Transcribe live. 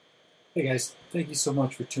Hey guys, thank you so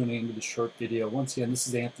much for tuning into this short video. Once again, this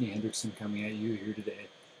is Anthony Hendrickson coming at you here today.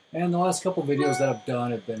 And the last couple videos that I've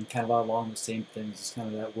done have been kind of along the same things. It's kind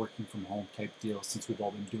of that working from home type deal since we've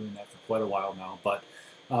all been doing that for quite a while now. But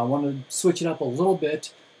I want to switch it up a little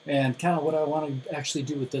bit, and kind of what I want to actually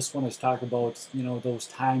do with this one is talk about, those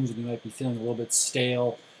times when you might be feeling a little bit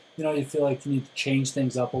stale. You feel like you need to change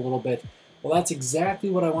things up a little bit. Well, that's exactly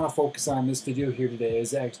what I want to focus on in this video here today.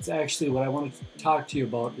 It's actually what I want to talk to you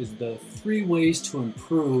about is the 3 ways to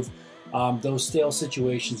improve those stale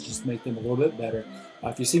situations, just make them a little bit better.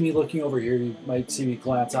 If you see me looking over here, you might see me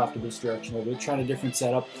glance off to this direction a little bit, trying a different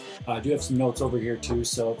setup. I do have some notes over here too,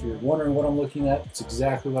 so if you're wondering what I'm looking at, it's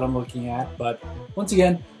exactly what I'm looking at. But once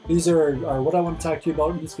again, these are what I want to talk to you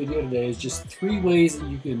about in this video today is just 3 ways that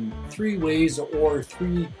you can, 3 ways or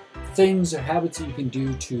 3 things or habits that you can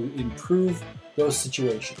do to improve those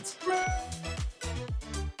situations.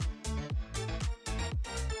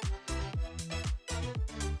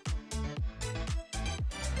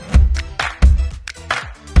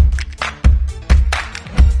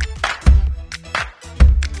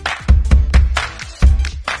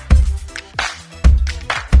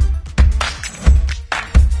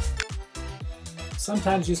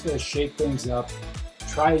 Sometimes you just gotta shake things up,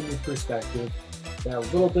 try a new perspective. That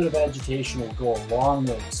little bit of agitation will go a long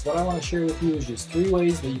way. So what I want to share with you is just 3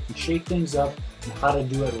 ways that you can shake things up and how to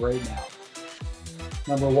do it right now.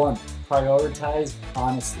 Number 1, prioritize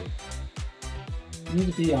honesty. You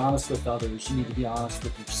need to be honest with others. You need to be honest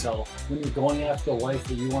with yourself. When you're going after the life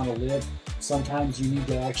that you want to live, sometimes you need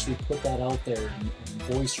to actually put that out there and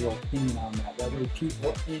voice your opinion on that. That way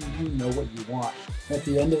people and you know what you want. At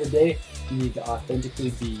the end of the day, you need to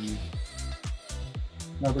authentically be you.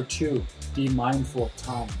 Number 2, be mindful of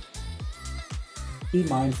time. Be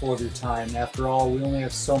mindful of your time. After all, we only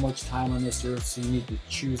have so much time on this earth, so you need to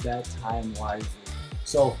choose that time wisely.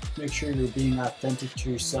 So make sure you're being authentic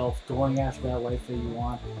to yourself, going after that life that you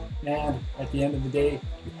want. And at the end of the day,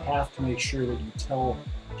 you have to make sure that you tell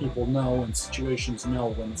people no and situations no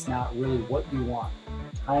when it's not really what you want.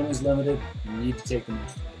 Time is limited. You need to take the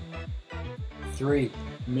most of it. 3,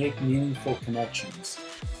 make meaningful connections.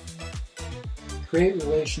 Create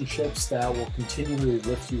relationships that will continually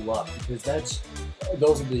lift you up, because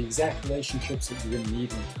those are the exact relationships that you're going to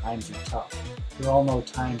need when times are tough. We all know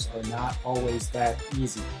times are not always that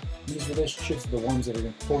easy. These relationships are the ones that are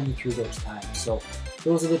going to pull you through those times. So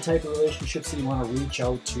those are the type of relationships that you want to reach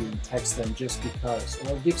out to and text them just because,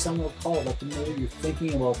 or give someone a call, let them know you're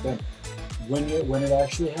thinking about them when it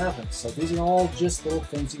actually happens. So these are all just little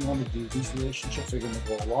things you want to do. These relationships are going to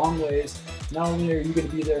go a long ways. Not only are you going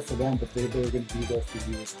to be there for them, but they're going to be there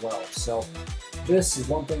for you as well. So this is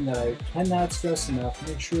one thing that I cannot stress enough.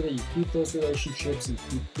 Make sure that you keep those relationships and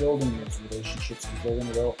keep building those relationships, because they're going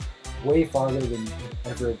to go way farther than you could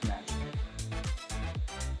ever imagine.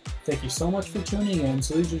 Thank you so much for tuning in.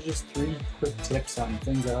 So these are just 3 quick tips on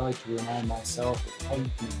things that I like to remind myself of how you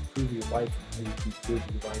can improve your life and how you can improve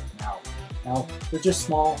your life now. Now, they're just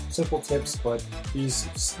small, simple tips, but these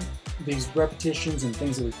repetitions and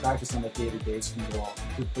things that we practice on a day-to-day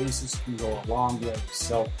basis can go a long way.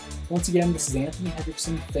 So once again, this is Anthony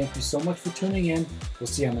Hendrickson. Thank you so much for tuning in. We'll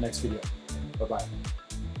see you on the next video. Bye-bye.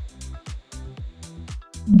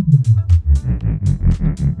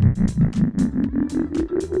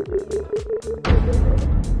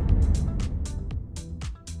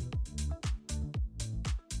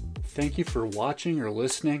 Thank you for watching or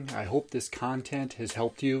listening. I hope this content has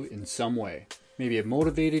helped you in some way. Maybe it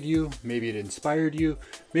motivated you, maybe it inspired you,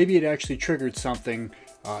 maybe it actually triggered something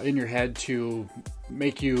in your head to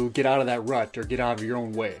make you get out of that rut or get out of your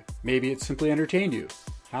own way. Maybe it simply entertained you.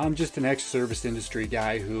 I'm just an ex-service industry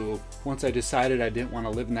guy who, once I decided I didn't want to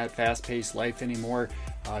live in that fast-paced life anymore,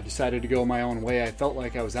 decided to go my own way. I felt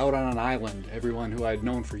like I was out on an island. Everyone who I'd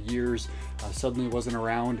known for years suddenly wasn't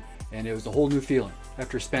around, and it was a whole new feeling.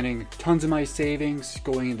 After spending tons of my savings,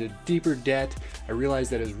 going into deeper debt, I realized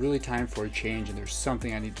that it was really time for a change and there's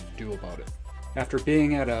something I need to do about it. After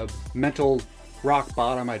being at a mental rock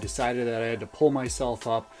bottom, I decided that I had to pull myself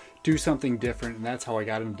up, do something different, and that's how I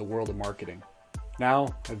got into the world of marketing.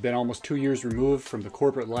 Now, I've been almost 2 years removed from the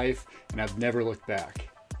corporate life, and I've never looked back.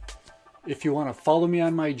 If you want to follow me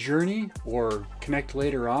on my journey, or connect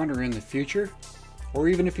later on or in the future, or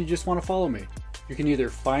even if you just want to follow me, you can either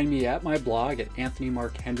find me at my blog at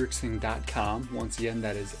anthonymarkhendrickson.com. Once again,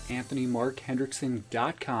 that is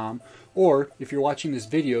anthonymarkhendrickson.com. Or if you're watching this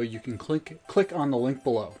video, you can click on the link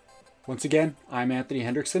below. Once again, I'm Anthony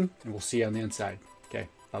Hendrickson, and we'll see you on the inside. Okay,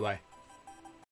 bye-bye.